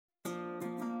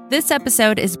This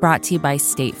episode is brought to you by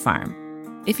State Farm.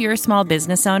 If you're a small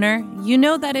business owner, you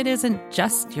know that it isn't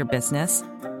just your business,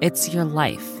 it's your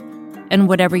life. And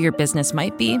whatever your business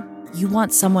might be, you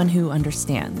want someone who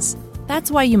understands. That's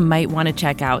why you might want to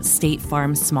check out State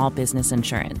Farm's small business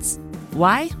insurance.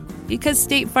 Why? Because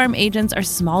State Farm agents are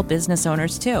small business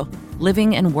owners too,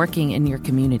 living and working in your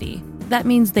community. That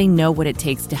means they know what it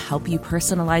takes to help you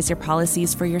personalize your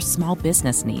policies for your small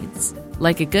business needs.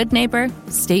 Like a good neighbor,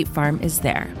 State Farm is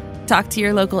there. Talk to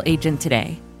your local agent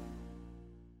today.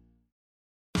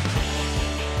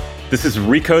 This is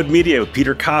Recode Media with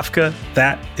Peter Kafka.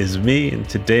 That is me. And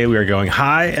today we are going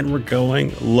high and we're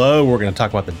going low. We're going to talk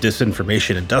about the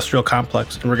disinformation industrial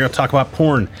complex, and we're going to talk about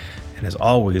porn. And as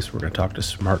always, we're going to talk to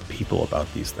smart people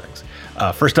about these things.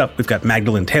 First up, we've got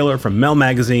Magdalene Taylor from MEL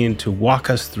magazine to walk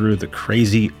us through the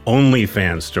crazy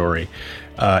OnlyFans story.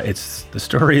 The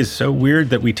story is so weird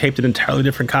that we taped an entirely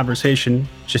different conversation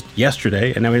just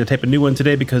yesterday, and now we have to tape a new one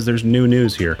today because there's new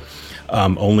news here.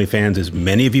 OnlyFans, as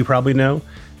many of you probably know,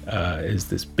 is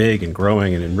this big and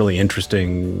growing and really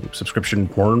interesting subscription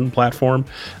porn platform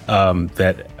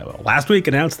that last week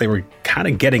announced they were kind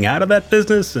of getting out of that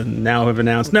business, and now have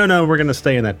announced, no, we're going to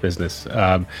stay in that business.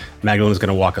 Magdalene is going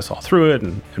to walk us all through it,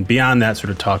 and beyond that, sort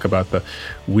of talk about the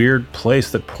weird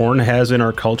place that porn has in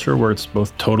our culture, where it's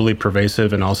both totally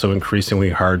pervasive and also increasingly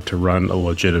hard to run a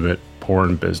legitimate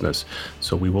porn business.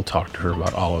 So we will talk to her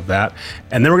about all of that.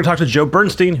 And then we're going to talk to Joe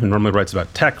Bernstein, who normally writes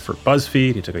about tech for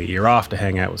BuzzFeed. He took a year off to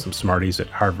hang out with some smarties at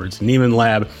Harvard's Nieman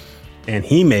Lab. And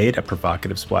he made a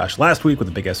provocative splash last week with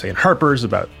a big essay in Harper's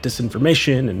about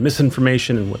disinformation and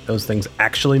misinformation and what those things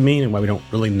actually mean and why we don't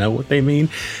really know what they mean,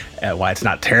 why it's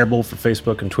not terrible for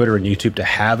Facebook and Twitter and YouTube to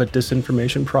have a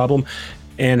disinformation problem,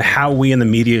 and how we in the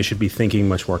media should be thinking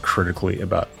much more critically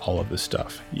about all of this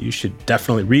stuff. You should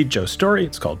definitely read Joe's story.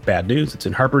 It's called Bad News. It's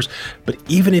in Harper's. But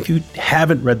even if you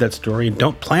haven't read that story and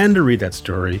don't plan to read that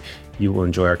story, you will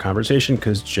enjoy our conversation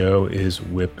because Joe is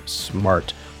whip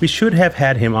smart. We should have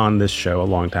had him on this show a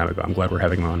long time ago. I'm glad we're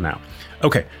having him on now.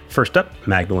 Okay, first up,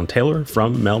 Magdalene Taylor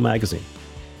from MEL magazine.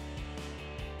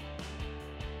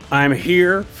 I'm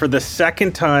here for the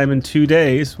second time in 2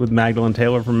 days with Magdalene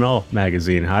Taylor from MEL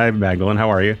magazine. Hi, Magdalene.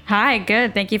 How are you? Hi,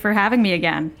 good. Thank you for having me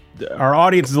again. Our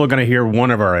audience is only going to hear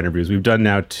one of our interviews. We've done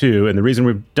now two. And the reason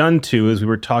we've done two is we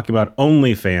were talking about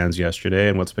OnlyFans yesterday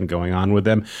and what's been going on with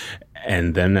them.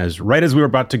 And then right as we were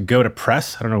about to go to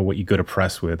press, I don't know what you go to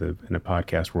press with in a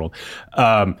podcast world,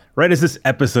 right as this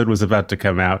episode was about to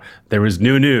come out, there was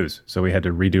new news. So we had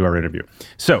to redo our interview.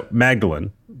 So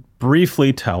Magdalene,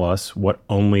 briefly tell us what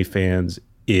OnlyFans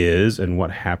is and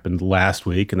what happened last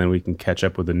week, and then we can catch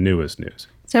up with the newest news.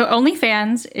 So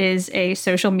OnlyFans is a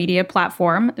social media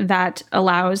platform that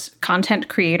allows content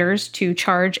creators to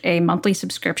charge a monthly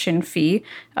subscription fee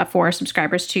for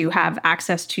subscribers to have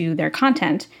access to their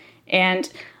content.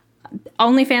 And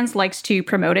OnlyFans likes to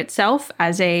promote itself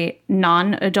as a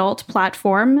non-adult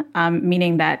platform,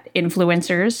 meaning that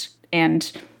influencers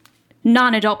and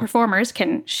non-adult performers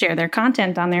can share their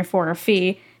content on there for a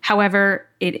fee. However,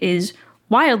 it is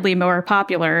wildly more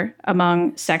popular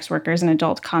among sex workers and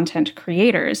adult content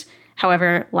creators.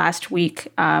 However, last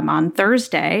week on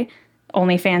Thursday,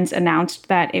 OnlyFans announced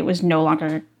that it was no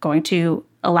longer going to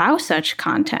allow such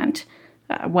content.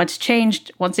 What's changed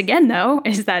once again, though,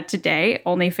 is that today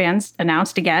OnlyFans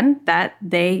announced again that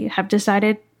they have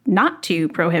decided not to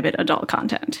prohibit adult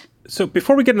content. So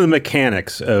before we get into the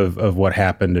mechanics of what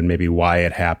happened and maybe why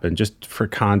it happened, just for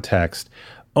context,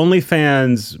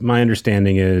 OnlyFans, my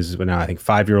understanding is, now I think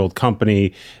 5-year-old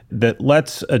company that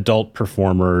lets adult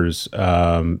performers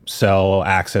sell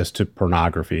access to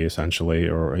pornography, essentially,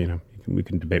 or we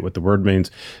can debate what the word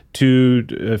means,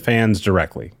 to fans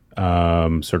directly.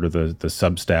 Sort of the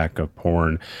Substack of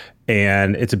porn.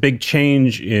 And it's a big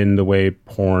change in the way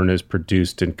porn is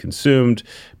produced and consumed,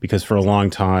 because for a long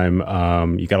time,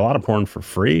 you got a lot of porn for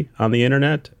free on the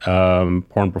internet.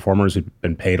 Porn performers who'd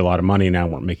been paid a lot of money now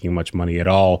weren't making much money at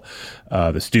all.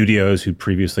 The studios who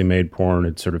previously made porn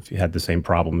had sort of had the same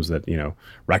problems that,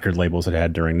 record labels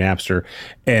had during Napster.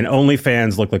 And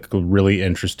OnlyFans looked like a really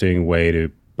interesting way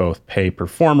to both pay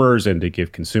performers and to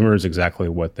give consumers exactly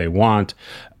what they want.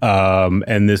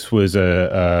 And this was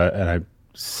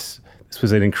this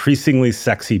was an increasingly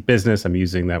sexy business. I'm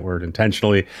using that word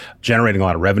intentionally, generating a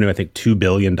lot of revenue. I think $2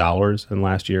 billion in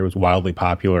last year. It was wildly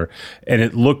popular. And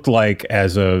it looked like,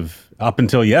 as of up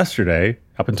until yesterday,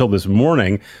 up until this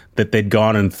morning, that they'd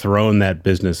gone and thrown that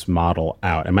business model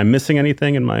out. Am I missing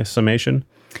anything in my summation?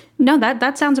 No,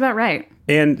 that sounds about right.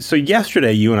 And so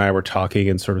yesterday, you and I were talking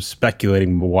and sort of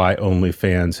speculating why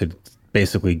OnlyFans had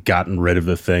basically gotten rid of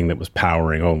the thing that was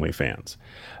powering OnlyFans.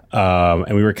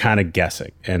 And we were kind of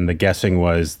guessing. And the guessing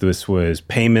was this was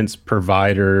payments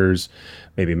providers,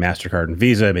 maybe MasterCard and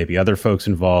Visa, maybe other folks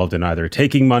involved in either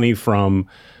taking money from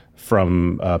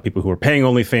people who are paying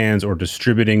OnlyFans or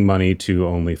distributing money to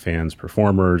OnlyFans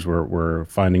performers. We're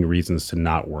finding reasons to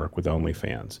not work with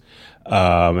OnlyFans.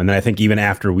 And then I think even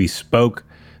after we spoke,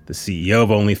 the CEO of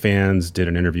OnlyFans did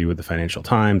an interview with the Financial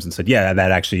Times and said, yeah,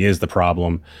 that actually is the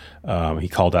problem. He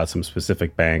called out some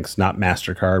specific banks, not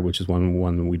MasterCard, which is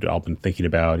one we'd all been thinking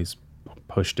about. He's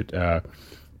pushed it,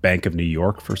 Bank of New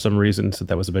York for some reason, said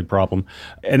that was a big problem.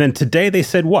 And then today they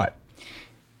said what?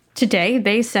 Today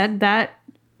they said that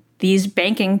these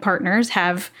banking partners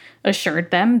have assured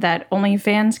them that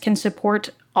OnlyFans can support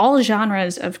all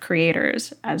genres of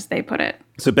creators, as they put it.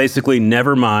 So basically,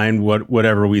 never mind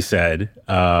whatever we said.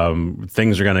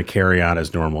 Things are going to carry on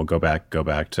as normal. Go back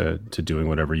to doing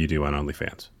whatever you do on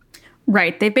OnlyFans.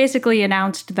 Right. They basically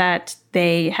announced that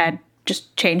they had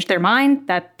just changed their mind,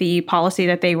 that the policy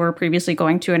that they were previously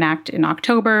going to enact in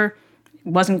October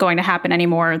wasn't going to happen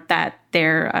anymore, that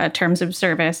their terms of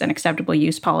service and acceptable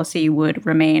use policy would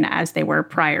remain as they were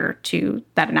prior to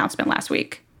that announcement last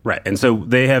week. Right. And so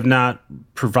they have not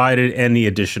provided any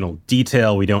additional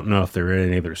detail. We don't know if there are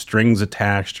any other strings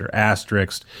attached or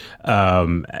asterisks.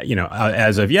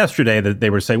 As of yesterday, that they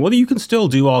were saying, well, you can still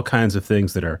do all kinds of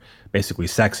things that are basically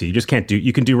sexy. You just can't do,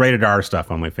 you can do rated R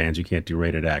stuff on OnlyFans. You can't do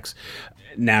rated X.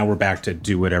 Now we're back to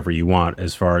do whatever you want,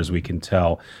 as far as we can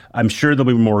tell. I'm sure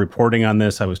there'll be more reporting on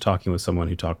this. I was talking with someone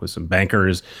who talked with some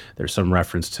bankers. There's some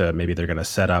reference to maybe they're going to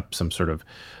set up some sort of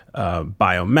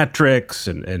biometrics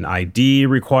and ID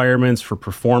requirements for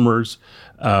performers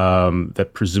that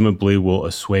presumably will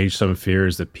assuage some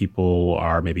fears that people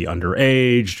are maybe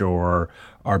underage or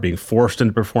are being forced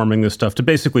into performing this stuff, to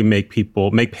basically make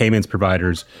payments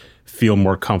providers feel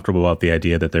more comfortable about the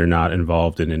idea that they're not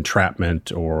involved in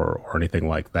entrapment or anything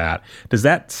like that. Does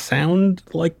that sound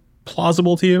like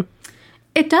plausible to you?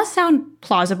 It does sound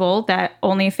plausible that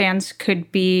OnlyFans could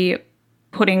be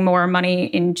putting more money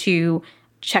into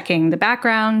checking the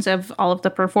backgrounds of all of the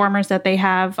performers that they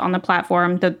have on the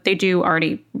platform. That they do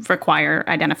already require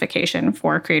identification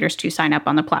for creators to sign up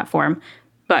on the platform,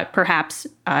 but perhaps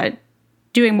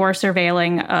doing more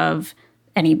surveilling of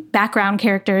any background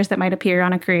characters that might appear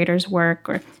on a creator's work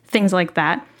or things like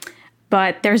that.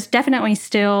 But there's definitely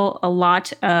still a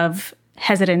lot of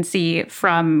hesitancy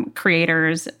from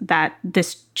creators that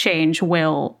this change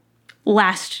will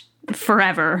last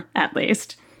forever, at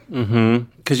least. Mm-hmm.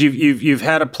 Because you've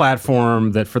had a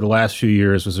platform that for the last few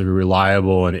years was a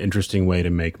reliable and interesting way to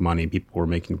make money. People were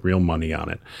making real money on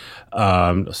it.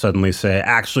 Suddenly say,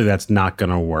 actually, that's not going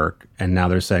to work. And now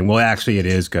they're saying, well, actually, it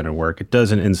is going to work. It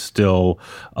doesn't instill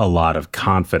a lot of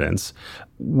confidence.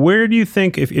 Where do you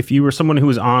think, if you were someone who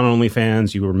was on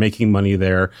OnlyFans, you were making money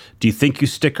there, do you think you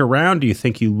stick around? Do you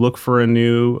think you look for a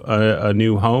new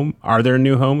home? Are there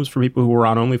new homes for people who are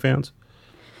on OnlyFans?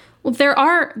 Well, there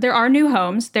are new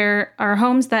homes. There are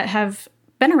homes that have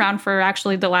been around for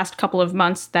actually the last couple of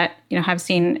months that have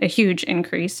seen a huge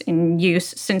increase in use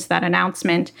since that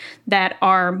announcement, that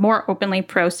are more openly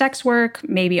pro-sex work,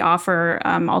 maybe offer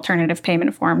alternative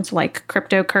payment forms like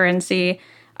cryptocurrency.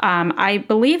 I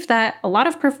believe that a lot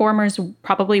of performers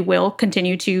probably will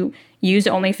continue to use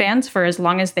OnlyFans for as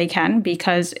long as they can,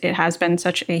 because it has been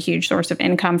such a huge source of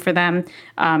income for them.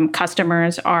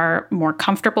 Customers are more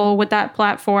comfortable with that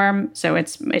platform, so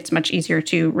it's much easier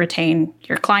to retain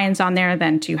your clients on there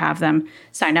than to have them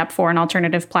sign up for an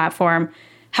alternative platform.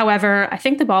 However, I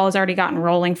think the ball has already gotten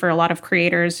rolling for a lot of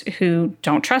creators who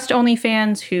don't trust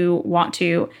OnlyFans, who want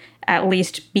to at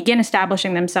least begin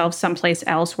establishing themselves someplace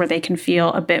else where they can feel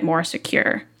a bit more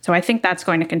secure. So I think that's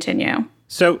going to continue.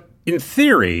 So in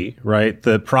theory, right,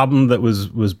 the problem that was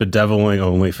bedeviling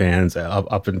OnlyFans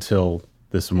up until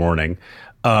this morning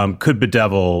could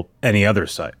bedevil any other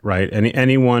site, right?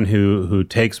 Anyone who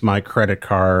takes my credit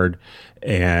card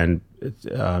and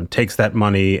takes that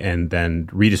money and then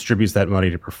redistributes that money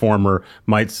to performer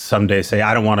might someday say,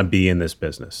 I don't want to be in this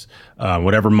business.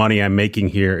 Whatever money I'm making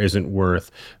here isn't worth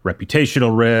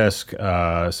reputational risk.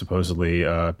 Supposedly,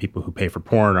 people who pay for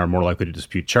porn are more likely to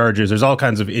dispute charges. There's all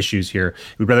kinds of issues here.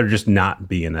 We'd rather just not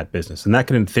be in that business. And that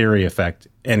can, in theory, affect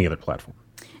any other platform.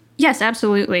 Yes,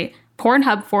 absolutely.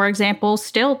 Pornhub, for example,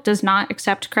 still does not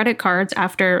accept credit cards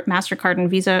after MasterCard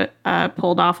and Visa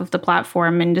pulled off of the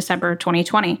platform in December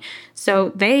 2020. So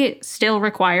they still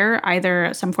require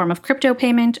either some form of crypto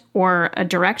payment or a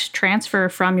direct transfer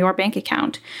from your bank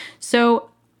account. So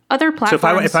other platforms.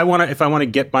 So if I want to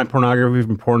get my pornography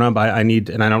from Pornhub, I need,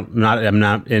 and I'm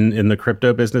not in the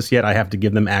crypto business yet. I have to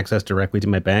give them access directly to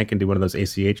my bank and do one of those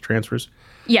ACH transfers.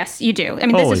 Yes, you do. I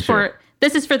mean,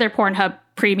 This is for their Pornhub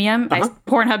Premium.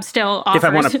 Pornhub still offers...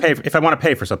 If I want to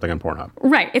pay for something on Pornhub.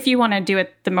 Right. If you want to do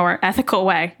it the more ethical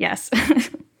way, yes.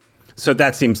 So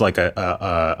that seems like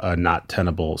a not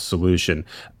tenable solution.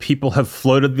 People have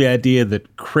floated the idea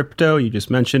that crypto, you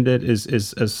just mentioned it,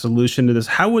 is a solution to this.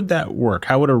 How would that work?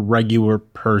 How would a regular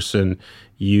person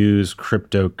use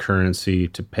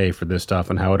cryptocurrency to pay for this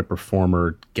stuff, and how would a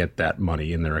performer get that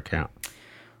money in their account?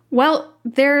 Well,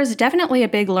 there's definitely a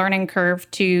big learning curve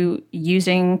to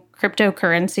using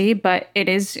cryptocurrency, but it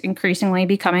is increasingly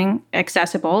becoming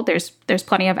accessible. There's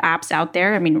plenty of apps out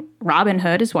there. I mean,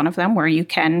 Robinhood is one of them where you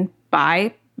can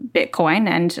buy Bitcoin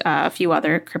and a few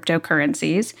other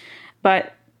cryptocurrencies.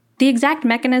 But the exact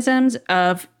mechanisms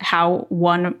of how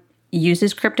one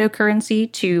uses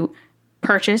cryptocurrency to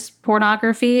purchase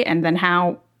pornography and then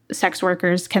how sex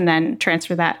workers can then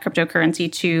transfer that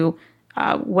cryptocurrency to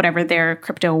whatever their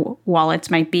crypto wallets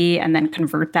might be and then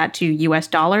convert that to US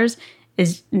dollars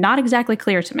is not exactly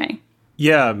clear to me.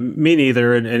 Yeah, me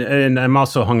neither. And I'm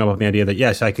also hung up on the idea that,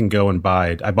 yes, I can go and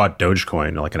I bought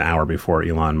Dogecoin like an hour before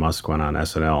Elon Musk went on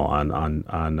SNL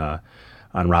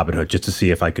on Robinhood just to see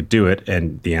if I could do it.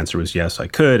 And the answer was yes, I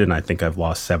could. And I think I've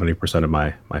lost 70% of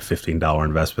my $15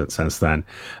 investment since then.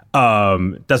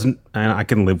 I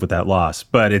can live with that loss.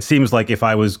 But it seems like if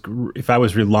I was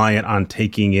reliant on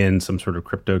taking in some sort of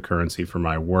cryptocurrency for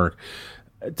my work,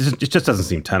 it just doesn't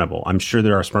seem tenable. I'm sure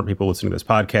there are smart people listening to this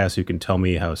podcast who can tell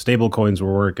me how stable coins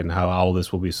will work and how all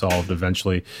this will be solved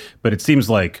eventually. But it seems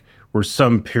like we're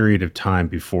some period of time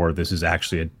before this is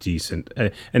actually a decent,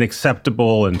 an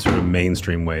acceptable and sort of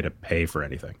mainstream way to pay for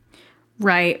anything.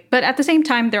 Right. But at the same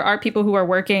time, there are people who are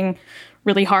working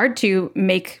really hard to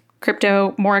make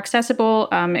crypto more accessible,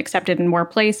 accepted in more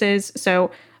places.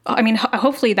 So, I mean,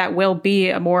 hopefully that will be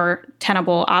a more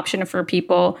tenable option for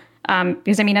people.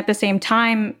 Because, I mean, at the same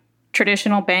time,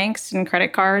 traditional banks and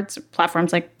credit cards,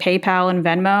 platforms like PayPal and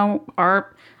Venmo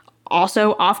are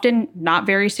also often not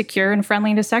very secure and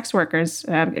friendly to sex workers.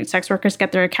 Sex workers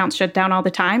get their accounts shut down all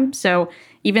the time. So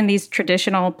even these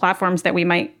traditional platforms that we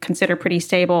might consider pretty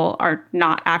stable are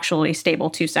not actually stable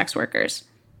to sex workers.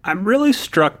 I'm really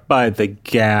struck by the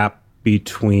gap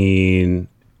between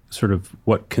sort of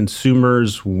what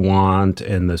consumers want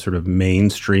and the sort of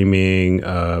mainstreaming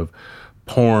of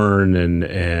porn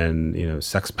and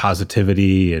sex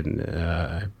positivity. And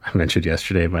I mentioned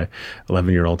yesterday my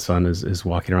 11-year-old son is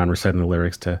walking around reciting the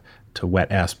lyrics to Wet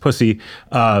Ass Pussy.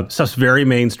 Stuff's very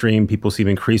mainstream. People seem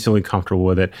increasingly comfortable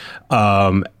with it.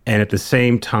 And at the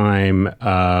same time,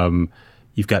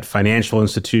 you've got financial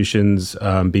institutions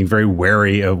being very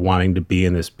wary of wanting to be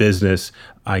in this business.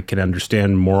 I can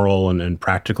understand moral and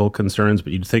practical concerns,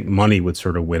 but you'd think money would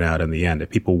sort of win out in the end. If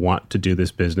people want to do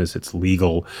this business, it's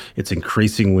legal, it's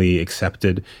increasingly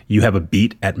accepted. You have a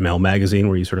beat at MEL magazine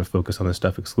where you sort of focus on this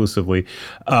stuff exclusively.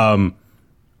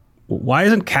 Why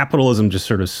isn't capitalism just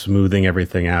sort of smoothing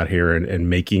everything out here and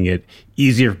making it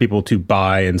easier for people to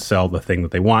buy and sell the thing that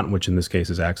they want, which in this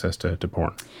case is access to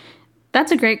porn?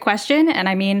 That's a great question. And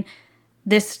I mean,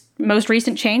 this most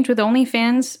recent change with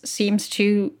OnlyFans seems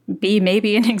to be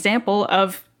maybe an example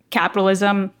of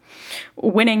capitalism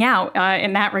winning out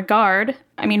in that regard.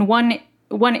 I mean,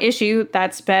 one issue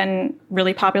that's been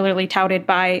really popularly touted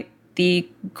by the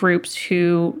groups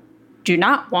who do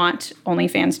not want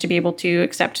OnlyFans to be able to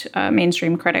accept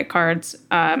mainstream credit cards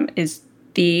is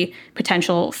the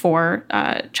potential for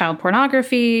child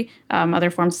pornography, other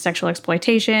forms of sexual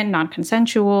exploitation,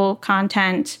 non-consensual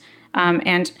content,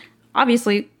 and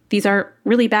obviously these are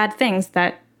really bad things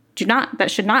that should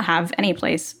not have any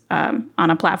place on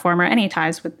a platform or any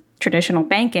ties with traditional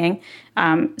banking.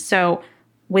 So,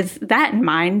 with that in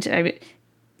mind,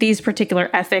 these particular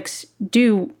ethics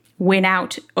do win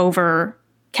out over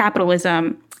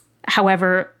capitalism.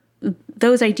 However,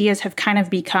 those ideas have kind of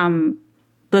become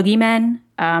boogeymen,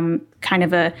 kind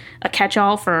of a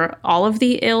catch-all for all of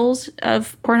the ills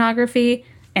of pornography.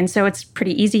 And so it's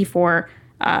pretty easy for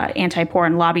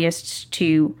anti-porn lobbyists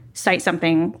to cite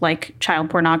something like child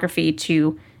pornography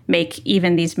to make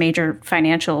even these major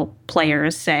financial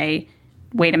players say,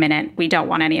 wait a minute, we don't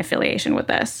want any affiliation with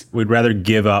this. We'd rather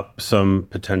give up some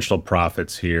potential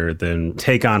profits here than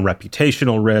take on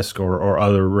reputational risk or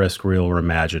other risk real or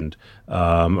imagined.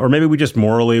 Or maybe we just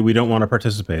morally, we don't want to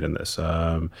participate in this.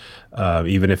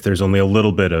 Even if there's only a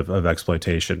little bit of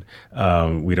exploitation,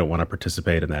 we don't want to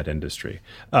participate in that industry.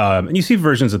 And you see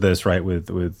versions of this, right, with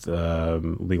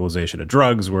legalization of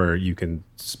drugs, where you can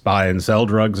buy and sell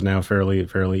drugs now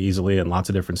fairly easily in lots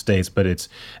of different states, but it's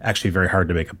actually very hard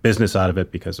to make a business out of it.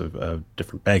 it because of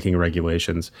different banking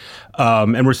regulations.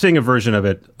 And we're seeing a version of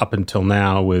it up until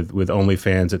now with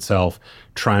OnlyFans itself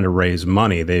trying to raise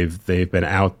money. They've been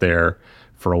out there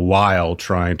for a while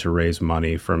trying to raise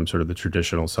money from sort of the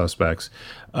traditional suspects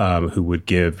who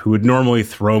would normally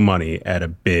throw money at a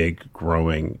big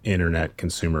growing internet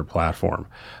consumer platform.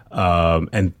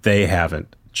 And they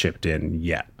haven't chipped in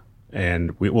yet.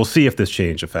 And we'll see if this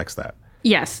change affects that.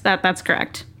 Yes, that's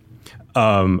correct.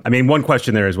 One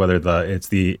question there is whether it's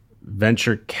the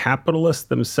venture capitalists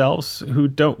themselves who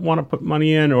don't want to put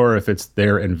money in, or if it's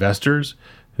their investors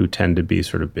who tend to be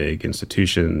sort of big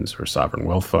institutions or sovereign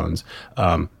wealth funds.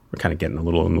 We're kind of getting a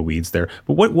little in the weeds there.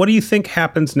 But what do you think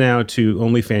happens now to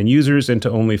OnlyFans users and to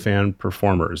OnlyFans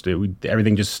performers?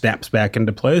 Everything just snaps back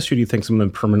into place, or do you think some of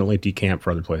them permanently decamp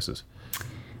for other places?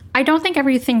 I don't think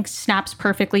everything snaps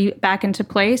perfectly back into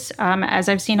place. As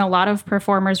I've seen a lot of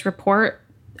performers report,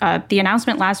 the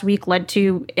announcement last week led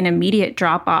to an immediate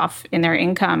drop-off in their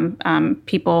income.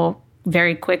 People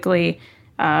very quickly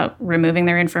removing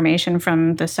their information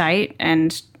from the site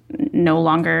and no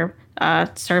longer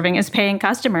serving as paying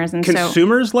customers. And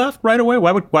consumers left right away?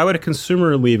 Why would a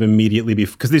consumer leave immediately?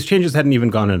 Because these changes hadn't even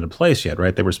gone into place yet,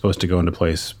 right? They were supposed to go into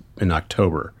place in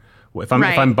October. If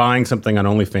I'm buying something on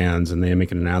OnlyFans and they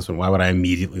make an announcement, why would I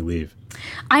immediately leave?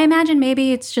 I imagine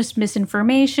maybe it's just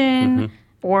misinformation,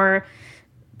 or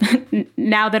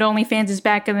now that OnlyFans is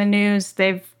back in the news,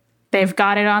 they've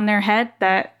got it on their head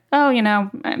that,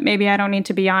 maybe I don't need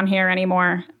to be on here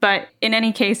anymore. But in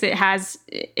any case, it has,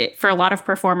 for a lot of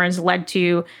performers, led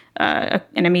to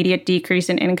an immediate decrease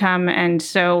in income, and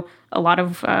so a lot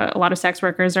of sex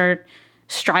workers are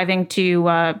striving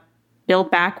to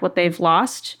build back what they've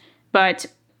lost. But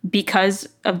because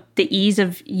of the ease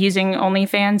of using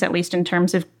OnlyFans, at least in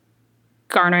terms of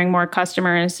garnering more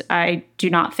customers, I do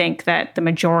not think that the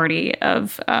majority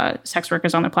of sex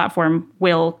workers on the platform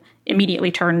will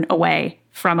immediately turn away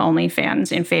from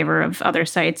OnlyFans in favor of other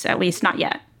sites, at least not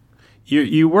yet.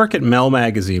 You work at MEL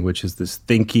magazine, which is this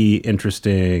thinky,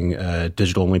 interesting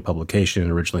digital-only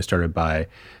publication originally started by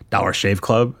Dollar Shave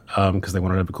Club because they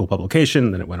wanted to have a cool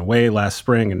publication. Then it went away last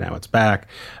spring, and now it's back.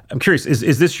 I'm curious: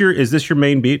 is this your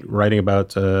main beat, writing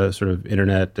about sort of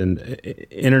internet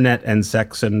and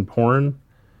sex and porn?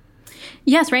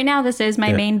 Yes, right now this is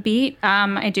my main beat.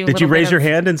 I do. Did you raise your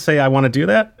hand and say I want to do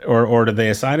that, or did they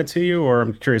assign it to you? Or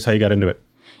I'm curious how you got into it.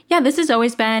 Yeah, this has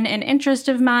always been an interest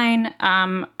of mine.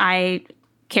 I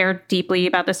care deeply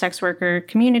about the sex worker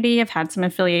community. I've had some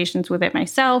affiliations with it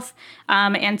myself.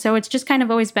 And so it's just kind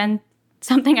of always been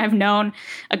something I've known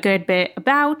a good bit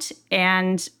about.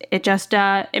 And it just,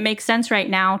 it makes sense right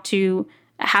now to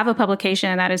have a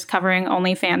publication that is covering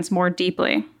OnlyFans more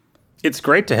deeply. It's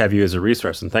great to have you as a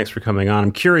resource, and thanks for coming on.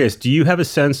 I'm curious, do you have a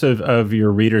sense of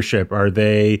your readership? Are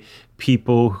they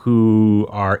people who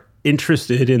are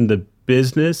interested in the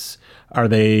business? Are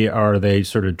they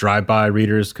sort of drive-by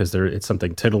readers because it's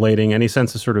something titillating? Any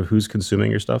sense of sort of who's consuming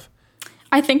your stuff?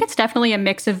 I think it's definitely a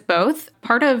mix of both.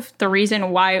 Part of the reason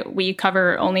why we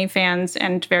cover OnlyFans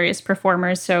and various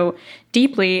performers so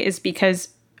deeply is because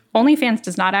OnlyFans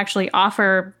does not actually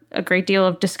offer a great deal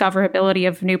of discoverability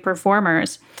of new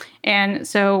performers. And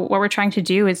so what we're trying to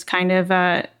do is kind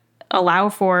of allow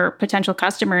for potential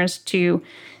customers to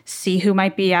see who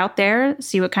might be out there,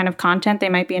 see what kind of content they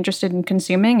might be interested in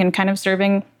consuming, and kind of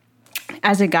serving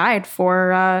as a guide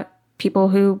for people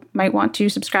who might want to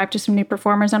subscribe to some new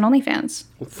performers on OnlyFans.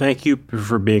 Well, thank you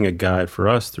for being a guide for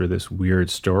us through this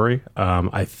weird story.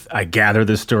 I gather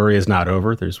this story is not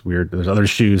over. There's other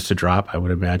shoes to drop, I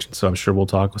would imagine. So I'm sure we'll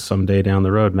talk someday down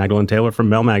the road. Magdalene Taylor from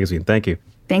MEL magazine. Thank you.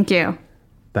 Thank you.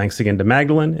 Thanks again to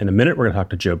Magdalene. In a minute, we're going to talk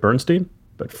to Joe Bernstein.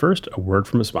 But first, a word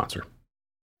from a sponsor.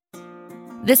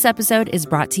 This episode is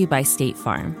brought to you by State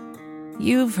Farm.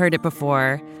 You've heard it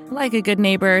before. Like a good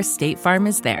neighbor, State Farm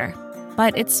is there.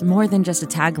 But it's more than just a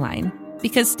tagline,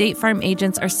 because State Farm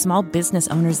agents are small business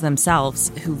owners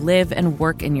themselves who live and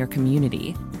work in your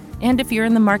community. And if you're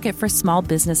in the market for small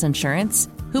business insurance,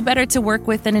 who better to work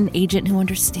with than an agent who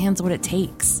understands what it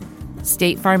takes?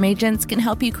 State Farm agents can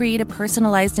help you create a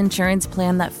personalized insurance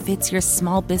plan that fits your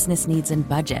small business needs and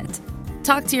budget.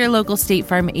 Talk to your local State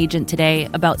Farm agent today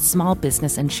about small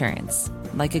business insurance.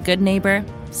 Like a good neighbor,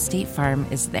 State Farm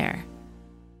is there.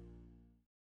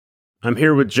 I'm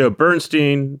here with Joe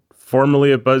Bernstein,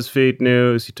 formerly of BuzzFeed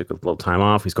News. He took a little time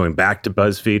off. He's going back to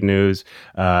BuzzFeed News.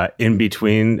 In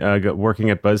between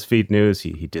working at BuzzFeed News,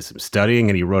 he did some studying,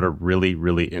 and he wrote a really,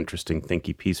 really interesting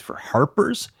thinky piece for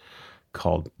Harper's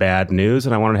called Bad News,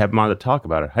 and I wanted to have him on to talk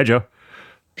about it. Hi, Joe.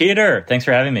 Peter, thanks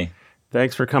for having me.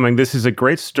 Thanks for coming. This is a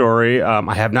great story.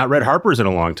 I have not read Harper's in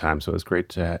a long time, so it's great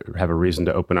to have a reason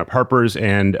to open up Harper's.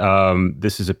 And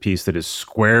this is a piece that is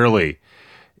squarely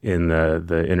in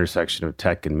the intersection of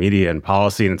tech and media and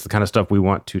policy, and it's the kind of stuff we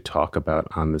want to talk about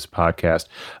on this podcast.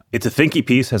 It's a thinky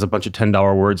piece, has a bunch of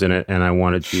 $10 words in it, and I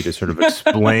wanted you to sort of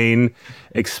explain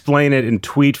it in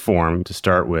tweet form to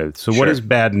start with. So what is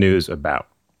Bad News about?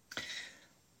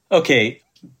 Okay.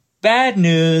 Bad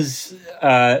News,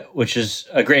 which is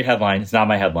a great headline, it's not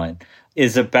my headline,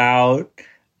 is about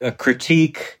a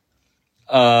critique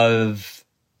of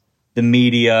the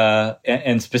media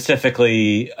and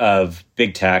specifically of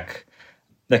big tech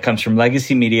that comes from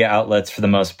legacy media outlets for the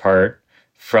most part,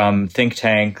 from think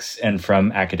tanks and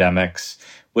from academics,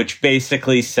 which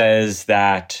basically says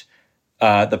that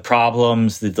the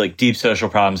problems, the like deep social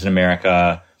problems in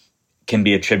America can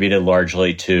be attributed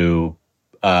largely to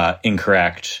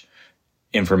incorrect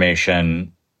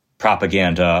information,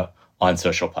 propaganda on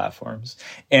social platforms.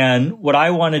 And what I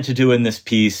wanted to do in this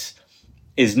piece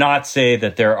is not say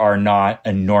that there are not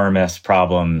enormous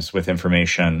problems with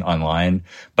information online,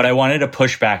 but I wanted to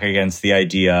push back against the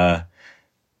idea,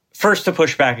 first to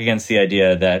push back against the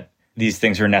idea that these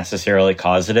things are necessarily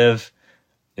causative.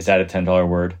 Is that a $10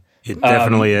 word? It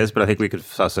definitely is, but I think we could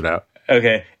suss it out.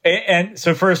 Okay. And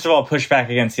so first of all, push back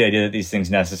against the idea that these things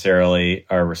necessarily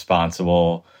are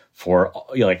responsible for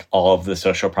like all of the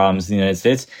social problems in the United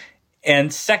States.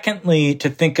 And secondly, to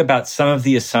think about some of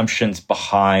the assumptions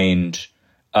behind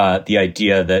the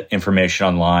idea that information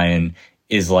online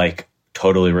is like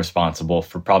totally responsible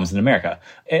for problems in America.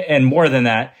 And more than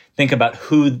that, think about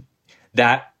who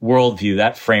that worldview,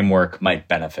 that framework might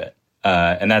benefit.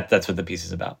 And that's what the piece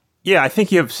is about. Yeah, I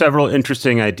think you have several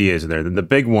interesting ideas in there. The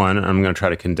big one, I'm going to try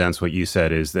to condense what you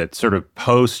said, is that sort of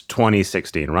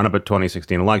post-2016, run-up at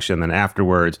 2016 election, then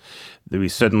afterwards, we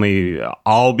suddenly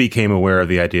all became aware of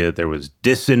the idea that there was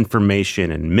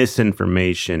disinformation and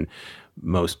misinformation,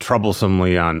 most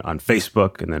troublesomely on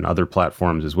Facebook and then other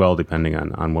platforms as well, depending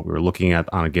on what we were looking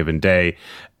at on a given day.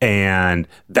 And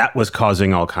that was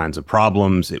causing all kinds of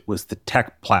problems. It was the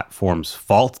tech platform's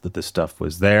fault that this stuff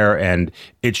was there, and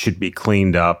it should be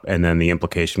cleaned up. And then the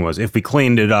implication was if we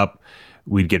cleaned it up,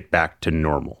 we'd get back to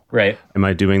normal. Right. Am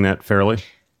I doing that fairly?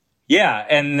 Yeah.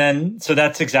 And then, so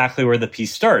that's exactly where the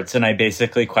piece starts. And I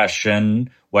basically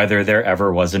question whether there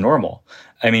ever was a normal.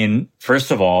 I mean, first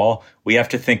of all, we have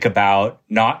to think about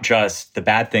not just the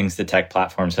bad things that tech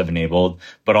platforms have enabled,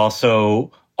 but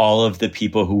also all of the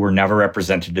people who were never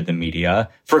represented in the media,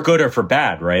 for good or for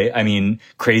bad, right? I mean,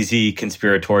 crazy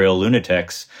conspiratorial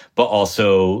lunatics, but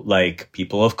also like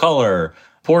people of color,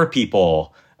 poor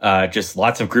people, just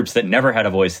lots of groups that never had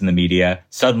a voice in the media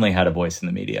suddenly had a voice in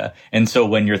the media. And so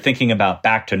when you're thinking about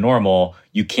back to normal,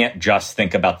 you can't just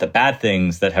think about the bad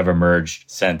things that have emerged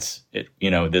since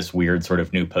this weird sort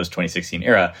of new post-2016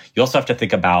 era. You also have to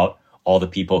think about all the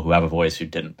people who have a voice who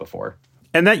didn't before.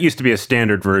 And that used to be a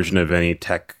standard version of any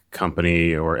tech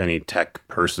company or any tech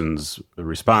person's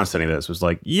response to any of this was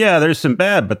like, yeah, there's some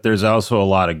bad, but there's also a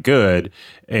lot of good.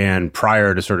 And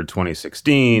prior to sort of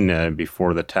 2016,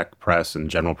 before the tech press and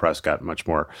general press got much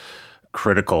more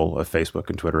critical of Facebook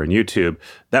and Twitter and YouTube,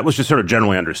 that was just sort of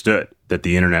generally understood that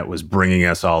the internet was bringing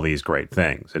us all these great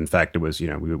things. In fact, it was,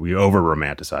 we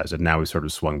over-romanticized it. Now we sort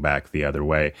of swung back the other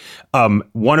way.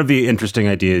 One of the interesting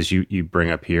ideas you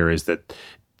bring up here is that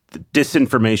the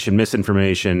disinformation,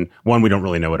 misinformation, one, we don't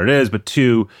really know what it is, but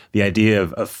two, the idea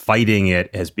of fighting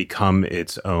it has become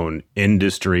its own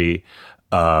industry,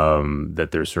 that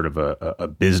there's sort of a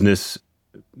business,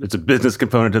 it's a business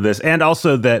component to this, and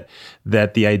also that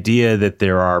the idea that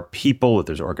there are people, that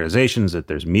there's organizations, that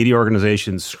there's media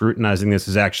organizations scrutinizing this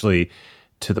is actually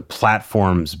to the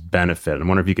platform's benefit. I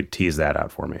wonder if you could tease that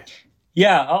out for me.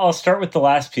 Yeah, I'll start with the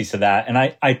last piece of that. And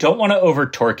I don't want to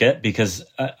over-torque it because,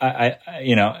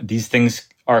 these things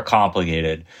are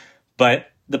complicated. But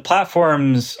the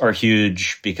platforms are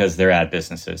huge because they're ad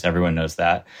businesses. Everyone knows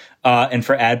that. And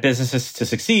for ad businesses to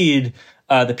succeed,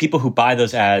 the people who buy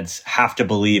those ads have to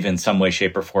believe in some way,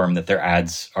 shape, or form that their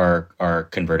ads are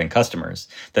converting customers,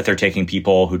 that they're taking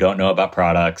people who don't know about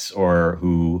products or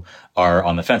who are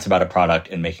on the fence about a product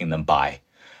and making them buy.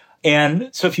 And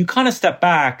so if you kind of step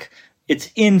back, it's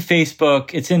in Facebook,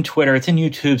 it's in Twitter, it's in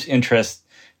YouTube's interest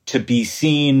to be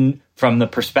seen from the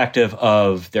perspective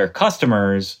of their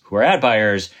customers who are ad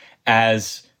buyers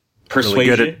as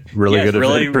persuasion. Really good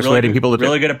at persuading people.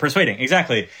 Really good at persuading,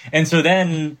 exactly. And so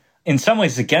then, in some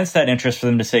ways, it's against that interest for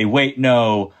them to say, wait,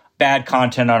 no, bad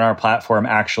content on our platform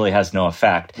actually has no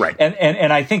effect. Right.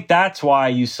 And I think that's why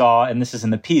you saw, and this is in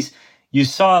the piece, you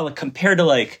saw compared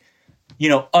to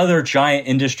other giant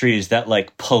industries that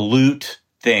pollute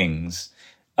things,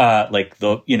 like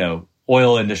the,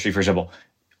 oil industry, for example,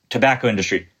 tobacco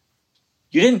industry,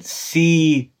 you didn't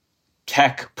see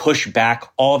tech push back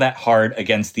all that hard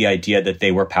against the idea that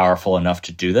they were powerful enough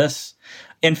to do this.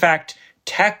 In fact,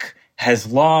 tech has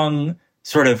long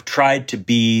sort of tried to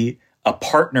be a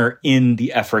partner in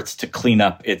the efforts to clean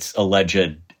up its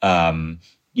alleged,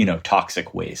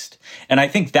 toxic waste. And I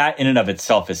think that in and of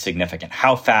itself is significant.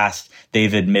 How fast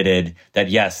they've admitted that,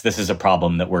 yes, this is a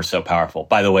problem, that we're so powerful.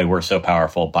 By the way, we're so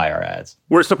powerful by our ads.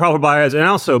 We're so powerful by ads. And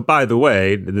also, by the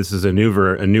way, this is a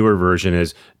newer version,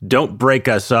 is don't break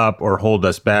us up or hold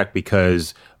us back,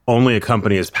 because only a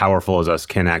company as powerful as us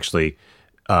can actually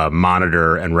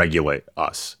monitor and regulate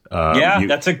us.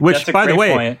 That's a by great the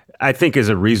way, point. I think is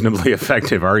a reasonably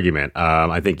effective argument.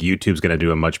 I think YouTube's going to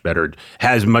do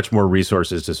has much more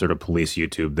resources to sort of police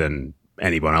YouTube than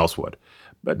anyone else would.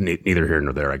 But neither here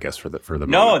nor there, I guess, for the No,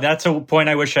 moment. that's a point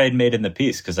I wish I had made in the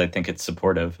piece, because I think it's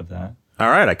supportive of that. All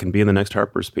right, I can be in the next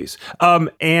Harper's piece.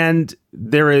 And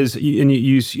there is, and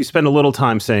you spend a little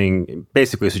time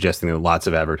basically suggesting that lots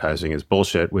of advertising is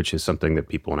bullshit, which is something that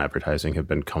people in advertising have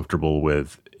been comfortable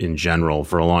with in general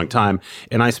for a long time.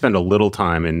 And I spend a little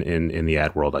time in the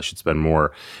ad world. I should spend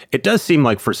more. It does seem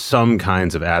like for some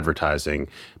kinds of advertising,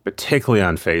 particularly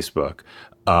on Facebook,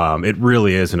 it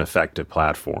really is an effective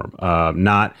platform.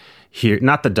 Not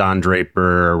the Don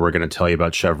Draper, we're going to tell you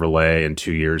about Chevrolet, and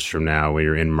 2 years from now, when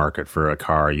you're in market for a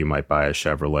car, you might buy a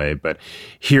Chevrolet. But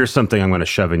here's something I'm going to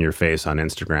shove in your face on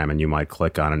Instagram, and you might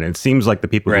click on it. And it seems like the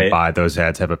people who buy those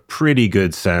ads have a pretty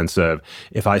good sense of,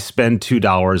 if I spend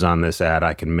 $2 on this ad,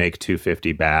 I can make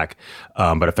 $2.50 back.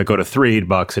 But if I go to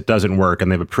 $3, it doesn't work.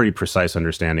 And they have a pretty precise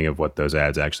understanding of what those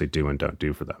ads actually do and don't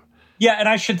do for them. Yeah, and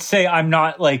I should say I'm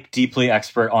not deeply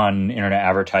expert on internet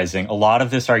advertising. A lot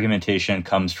of this argumentation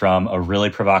comes from a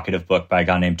really provocative book by a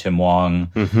guy named Tim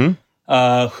Wong,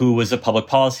 who was a public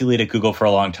policy lead at Google for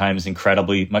a long time, is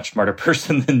incredibly much smarter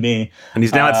person than me. And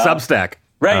he's now at Substack.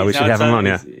 Right. We should have him on,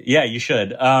 yeah. Yeah, you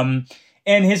should. And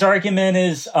his argument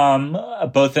is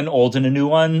both an old and a new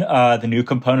one. The new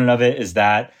component of it is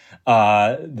that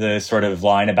the sort of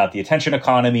line about the attention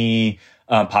economy,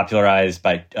 popularized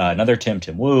by another Tim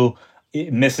Wu,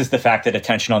 it misses the fact that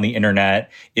attention on the internet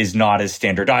is not as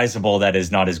standardizable, that is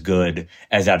not as good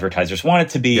as advertisers want it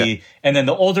to be. Yeah. And then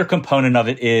the older component of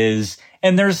it is,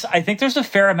 and I think there's a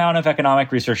fair amount of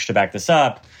economic research to back this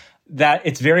up, that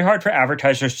it's very hard for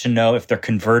advertisers to know if they're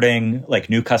converting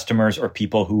new customers or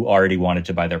people who already wanted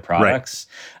to buy their products.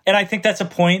 Right. And I think that's a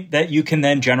point that you can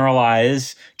then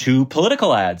generalize to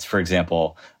political ads, for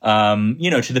example,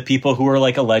 to the people who are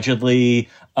allegedly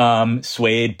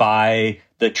swayed by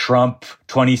the Trump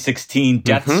 2016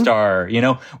 Death Star,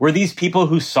 were these people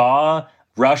who saw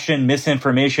Russian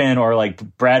misinformation or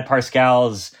Brad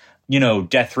Parscale's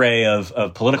death ray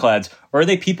of political ads? Or are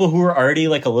they people who are already a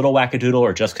little wackadoodle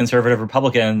or just conservative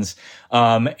Republicans,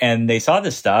 and they saw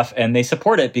this stuff and they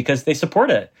support it because they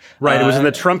support it? Right. It was in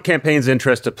the Trump campaign's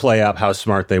interest to play up how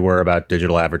smart they were about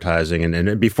digital advertising.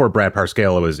 And before Brad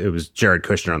Parscale, it was Jared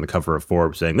Kushner on the cover of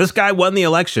Forbes saying, this guy won the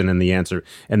election. And the answer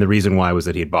and the reason why was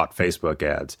that he had bought Facebook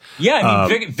ads. Yeah. I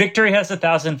mean, victory has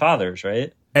 1,000 fathers,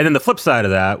 right? And then the flip side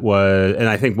of that was, and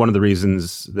I think one of the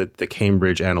reasons that the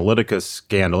Cambridge Analytica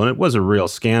scandal, and it was a real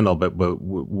scandal, but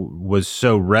was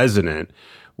so resonant,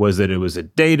 was that it was a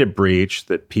data breach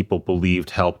that people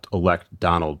believed helped elect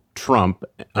Donald Trump.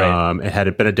 Right. Had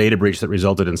it been a data breach that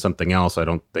resulted in something else, I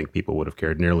don't think people would have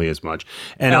cared nearly as much.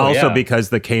 And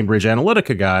because the Cambridge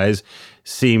Analytica guys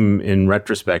seem, in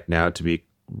retrospect now, to be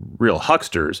real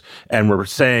hucksters, and were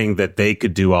saying that they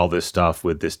could do all this stuff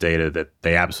with this data that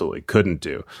they absolutely couldn't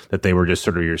do, that they were just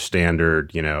sort of your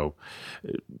standard, that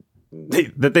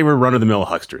they were run-of-the-mill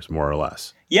hucksters, more or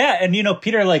less. Yeah, and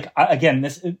Peter, again,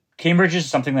 this Cambridge is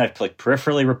something that I've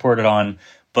peripherally reported on,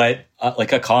 but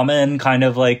a common kind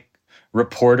of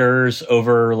reporters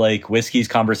over whiskey's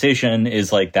conversation is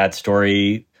that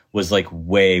story was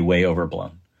way, way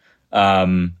overblown.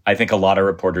 I think a lot of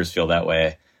reporters feel that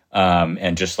way.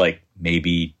 And just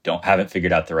maybe haven't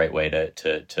figured out the right way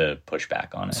to push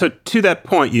back on it. So to that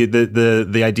point,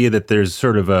 the idea that there's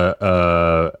sort of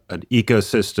an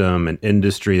ecosystem, an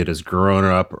industry that has grown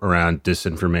up around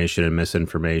disinformation and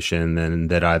misinformation, and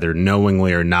that either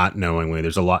knowingly or not knowingly,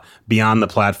 there's a lot beyond the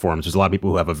platforms. There's a lot of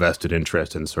people who have a vested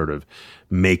interest in sort of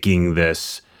making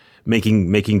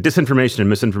disinformation and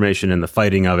misinformation and the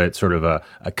fighting of it sort of a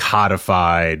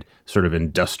codified sort of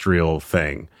industrial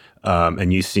thing.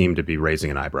 And you seem to be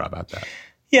raising an eyebrow about that.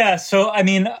 Yeah. So, I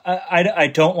mean, I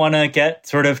don't want to get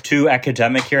sort of too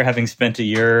academic here, having spent a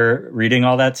year reading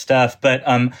all that stuff. But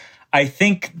I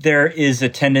think there is a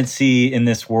tendency in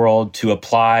this world to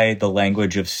apply the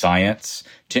language of science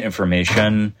to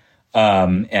information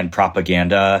and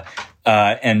propaganda,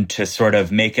 and to sort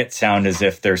of make it sound as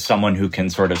if there's someone who can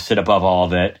sort of sit above all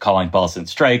of it, calling balls and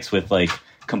strikes with like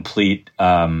complete,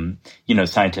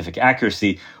 scientific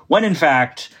accuracy, when in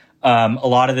fact, a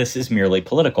lot of this is merely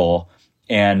political.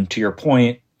 And to your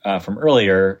point from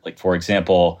earlier, like, for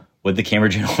example, would the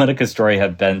Cambridge Analytica story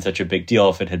have been such a big deal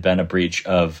if it had been a breach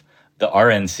of the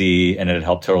RNC and it had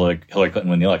helped Hillary Clinton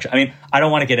win the election? I mean, I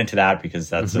don't want to get into that because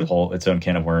that's its own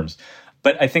can of worms.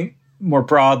 But I think more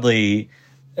broadly,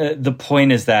 the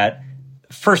point is that,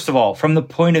 first of all, from the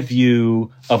point of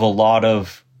view of a lot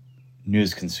of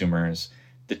news consumers,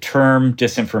 the term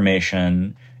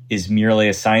disinformation is merely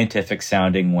a scientific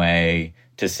sounding way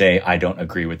to say, I don't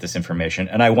agree with this information,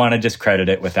 and I want to discredit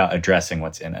it without addressing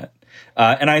what's in it.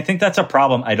 And I think that's a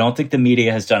problem. I don't think the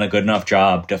media has done a good enough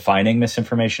job defining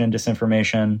misinformation and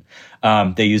disinformation.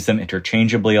 They use them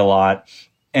interchangeably a lot.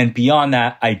 And beyond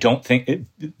that, I don't think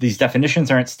these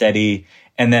definitions aren't steady.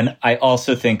 And then I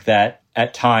also think that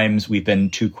at times we've been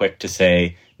too quick to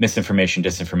say misinformation,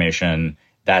 disinformation,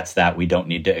 that's that. We don't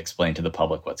need to explain to the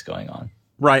public what's going on.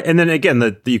 Right. And then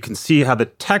again, you can see how the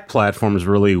tech platforms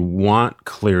really want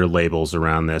clear labels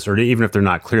around this, or even if they're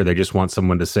not clear, they just want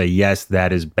someone to say, yes,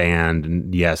 that is banned,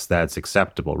 and yes, that's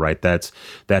acceptable, right? That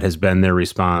has been their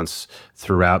response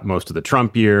throughout most of the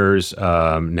Trump years,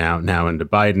 now into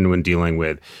Biden, when dealing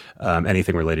with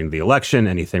anything relating to the election,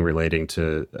 anything relating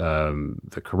to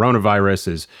the coronavirus,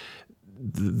 is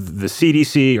the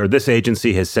CDC or this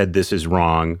agency has said this is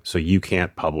wrong, so you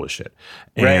can't publish it.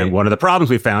 And one of the problems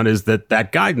we found is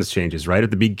that guidance changes, right? At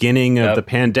the beginning of the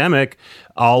pandemic,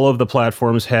 all of the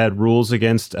platforms had rules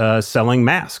against selling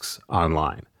masks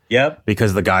online. Yep.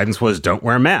 Because the guidance was don't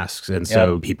wear masks. And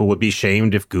so people would be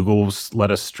shamed if Google let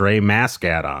a stray mask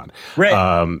ad on. Right.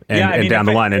 And down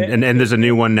the line. And there's a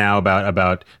new one now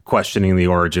about questioning the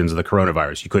origins of the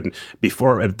coronavirus. You couldn't,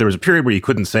 before, there was a period where you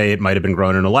couldn't say it might have been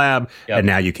grown in a lab, and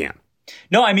now you can.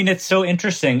 No, I mean, it's so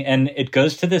interesting. And it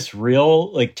goes to this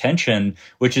real like tension,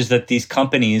 which is that these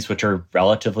companies, which are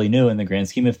relatively new in the grand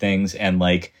scheme of things and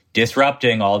like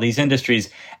disrupting all these industries,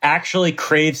 actually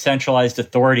crave centralized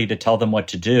authority to tell them what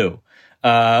to do,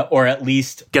 or at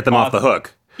least get them off the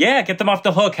hook. Yeah, get them off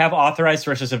the hook, have authorized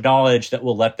sources of knowledge that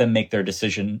will let them make their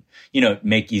decision,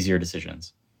 make easier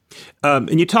decisions.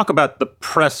 And you talk about the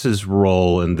press's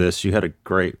role in this. You had a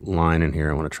great line in here.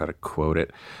 I want to try to quote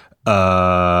it.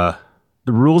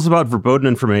 The rules about verboten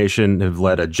information have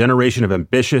led a generation of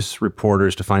ambitious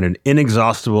reporters to find an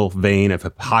inexhaustible vein of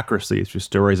hypocrisy through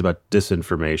stories about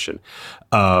disinformation.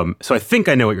 So I think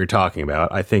I know what you're talking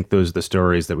about. I think those are the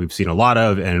stories that we've seen a lot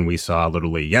of, and we saw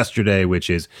literally yesterday, which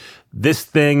is this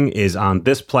thing is on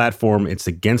this platform. It's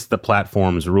against the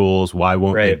platform's rules. Why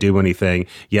won't they do anything?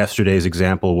 Yesterday's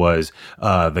example was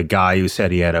the guy who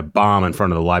said he had a bomb in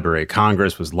front of the Library of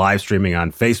Congress was live streaming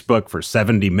on Facebook for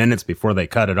 70 minutes before they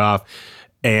cut it off.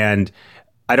 And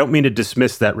I don't mean to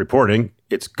dismiss that reporting.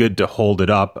 It's good to hold it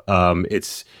up.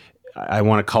 I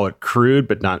want to call it crude,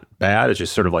 but not bad. It's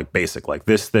just sort of like basic, like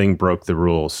this thing broke the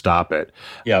rules, stop it.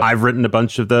 Yeah. I've written a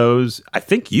bunch of those. I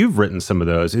think you've written some of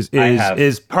those.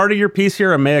 Is part of your piece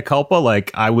here a mea culpa, like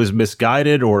I was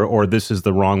misguided, or this is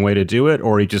the wrong way to do it,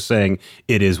 or are you just saying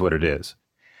it is what it is?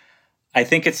 I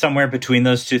think it's somewhere between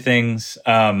those two things.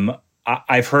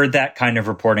 I've heard that kind of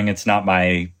reporting. It's not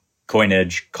my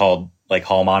coinage, called like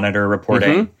hall monitor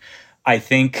reporting. Mm-hmm. I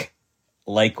think,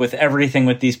 like with everything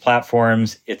with these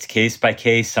platforms, it's case by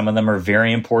case. Some of them are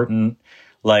very important.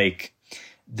 Like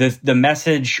the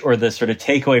message or the sort of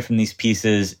takeaway from these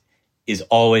pieces is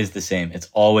always the same. It's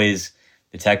always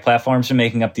the tech platforms are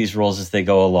making up these rules as they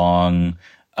go along.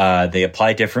 They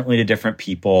apply differently to different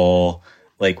people.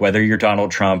 Like whether you're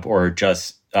Donald Trump or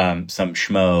just some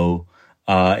schmo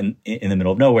in the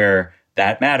middle of nowhere,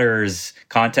 that matters.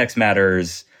 Context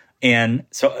matters. And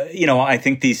so, I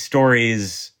think these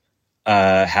stories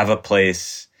have a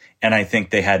place, and I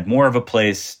think they had more of a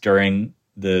place during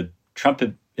the Trump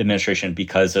administration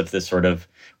because of the sort of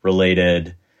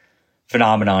related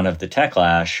phenomenon of the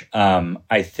techlash.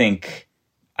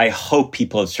 I hope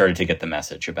people have started to get the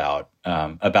message about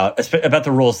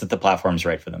the rules that the platforms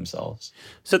write for themselves.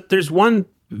 So there's one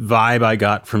vibe I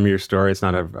got from your story, it's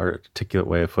not an articulate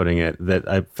way of putting it, that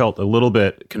I felt a little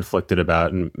bit conflicted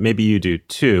about, and maybe you do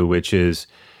too, which is,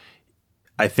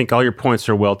 I think all your points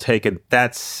are well taken.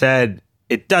 That said,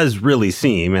 it does really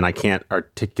seem, and I can't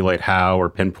articulate how or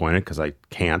pinpoint it because I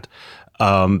can't,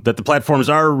 that the platforms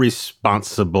are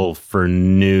responsible for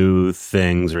new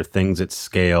things or things at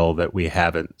scale that we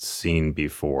haven't seen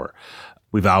before.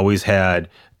 We've always had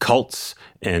cults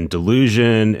and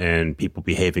delusion and people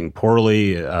behaving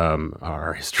poorly.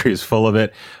 Our history is full of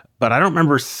it. But I don't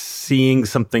remember seeing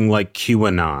something like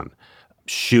QAnon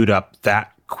shoot up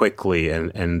that quickly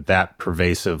and that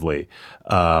pervasively,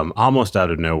 almost out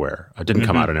of nowhere. It didn't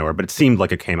come out of nowhere, but it seemed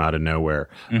like it came out of nowhere.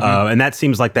 And that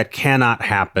seems like that cannot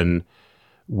happen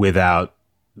without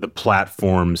the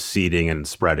platform seeding and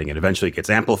spreading. And eventually it gets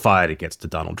amplified. It gets to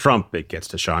Donald Trump. It gets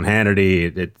to Sean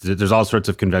Hannity. There's all sorts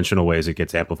of conventional ways it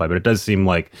gets amplified. But it does seem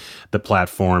like the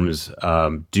platforms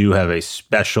do have a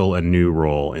special and new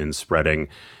role in spreading,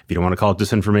 if you don't want to call it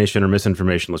disinformation or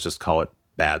misinformation, let's just call it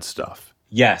bad stuff.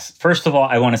 Yes. First of all,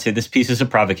 I want to say this piece is a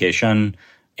provocation,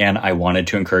 and I wanted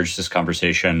to encourage this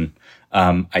conversation.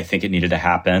 I think it needed to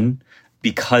happen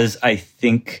because I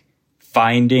think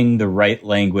finding the right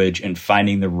language and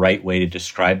finding the right way to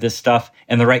describe this stuff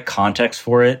and the right context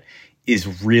for it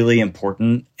is really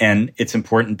important. And it's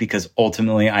important because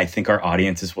ultimately I think our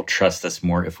audiences will trust us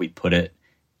more if we put it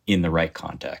in the right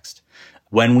context.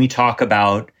 When we talk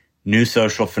about new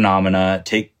social phenomena,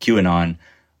 take QAnon,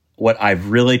 what I've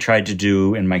really tried to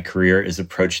do in my career is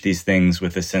approach these things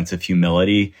with a sense of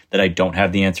humility that I don't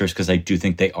have the answers because I do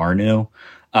think they are new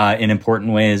in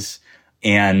important ways.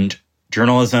 And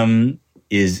journalism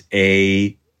is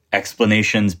a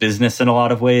explanations business in a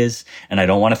lot of ways. And I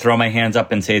don't want to throw my hands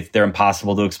up and say they're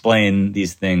impossible to explain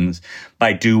these things. But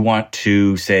I do want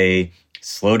to say,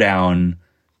 slow down.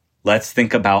 Let's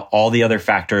think about all the other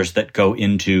factors that go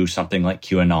into something like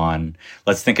QAnon.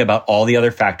 Let's think about all the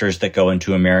other factors that go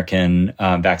into American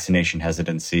vaccination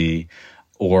hesitancy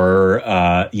or,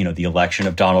 the election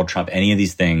of Donald Trump, any of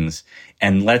these things.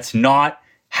 And let's not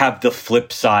have the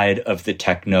flip side of the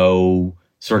techno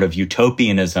sort of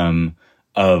utopianism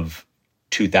of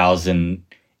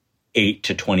 2008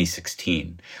 to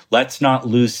 2016. Let's not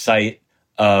lose sight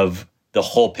of the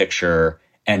whole picture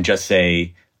and just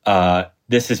say,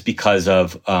 this is because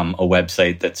of a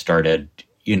website that started,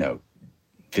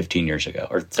 15 years ago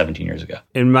or 17 years ago.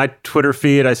 In my Twitter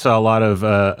feed, I saw a lot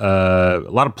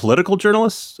of political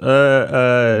journalists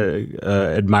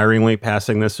admiringly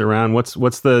passing this around. What's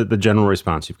the general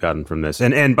response you've gotten from this?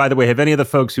 And by the way, have any of the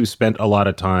folks who spent a lot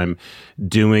of time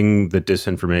doing the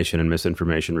disinformation and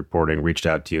misinformation reporting reached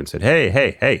out to you and said,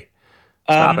 hey,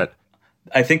 stop it?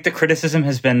 I think the criticism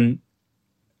has been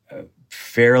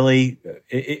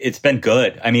it's been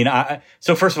good. I mean,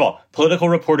 so first of all, political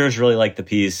reporters really like the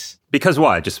piece. Because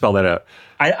why? Just spell that out.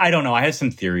 I don't know. I have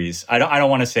some theories. I don't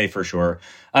want to say for sure.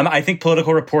 I think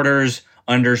political reporters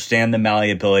understand the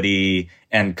malleability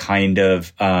and kind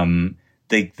of the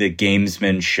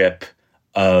gamesmanship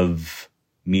of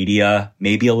media,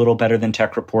 maybe a little better than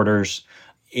tech reporters.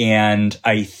 And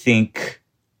I think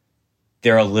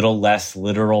they're a little less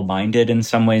literal-minded in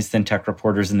some ways than tech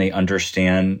reporters, and they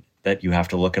understand that you have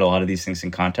to look at a lot of these things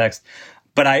in context.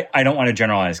 But I don't want to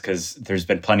generalize because there's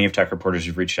been plenty of tech reporters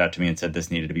who've reached out to me and said this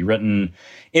needed to be written.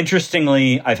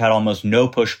 Interestingly, I've had almost no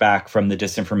pushback from the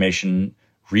disinformation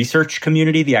research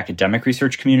community, the academic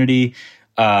research community.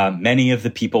 Many of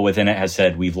the people within it have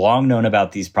said, we've long known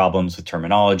about these problems with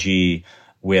terminology,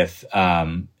 with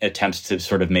attempts to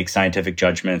sort of make scientific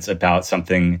judgments about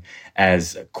something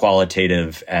as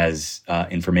qualitative as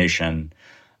information,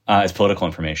 as political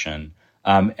information.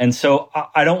 And so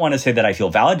I don't want to say that I feel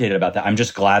validated about that. I'm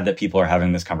just glad that people are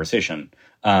having this conversation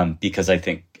because I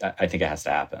think it has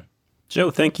to happen. Joe,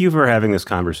 thank you for having this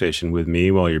conversation with me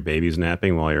while your baby's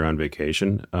napping, while you're on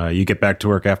vacation. You get back to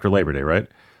work after Labor Day, right?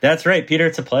 That's right, Peter.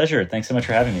 It's a pleasure. Thanks so much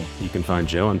for having me. You can find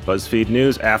Joe on BuzzFeed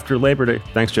News after Labor Day.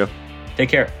 Thanks, Joe. Take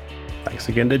care. Thanks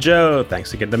again to Joe.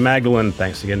 Thanks again to Magdalene.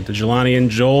 Thanks again to Jelani and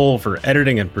Joel for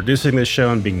editing and producing this show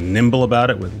and being nimble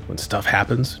about it when stuff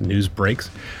happens, news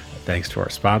breaks. Thanks to our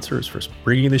sponsors for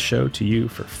bringing the show to you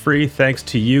for free. Thanks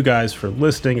to you guys for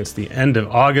listening. It's the end of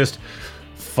August.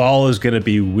 Fall is going to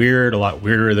be weird, a lot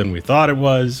weirder than we thought it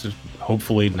was.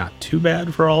 Hopefully not too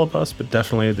bad for all of us, but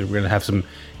definitely we're going to have some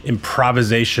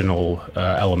improvisational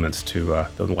elements to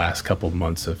the last couple of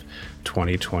months of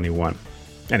 2021.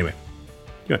 Anyway,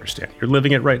 you understand. You're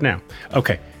living it right now.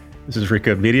 Okay, this is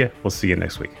Recode Media. We'll see you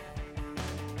next week.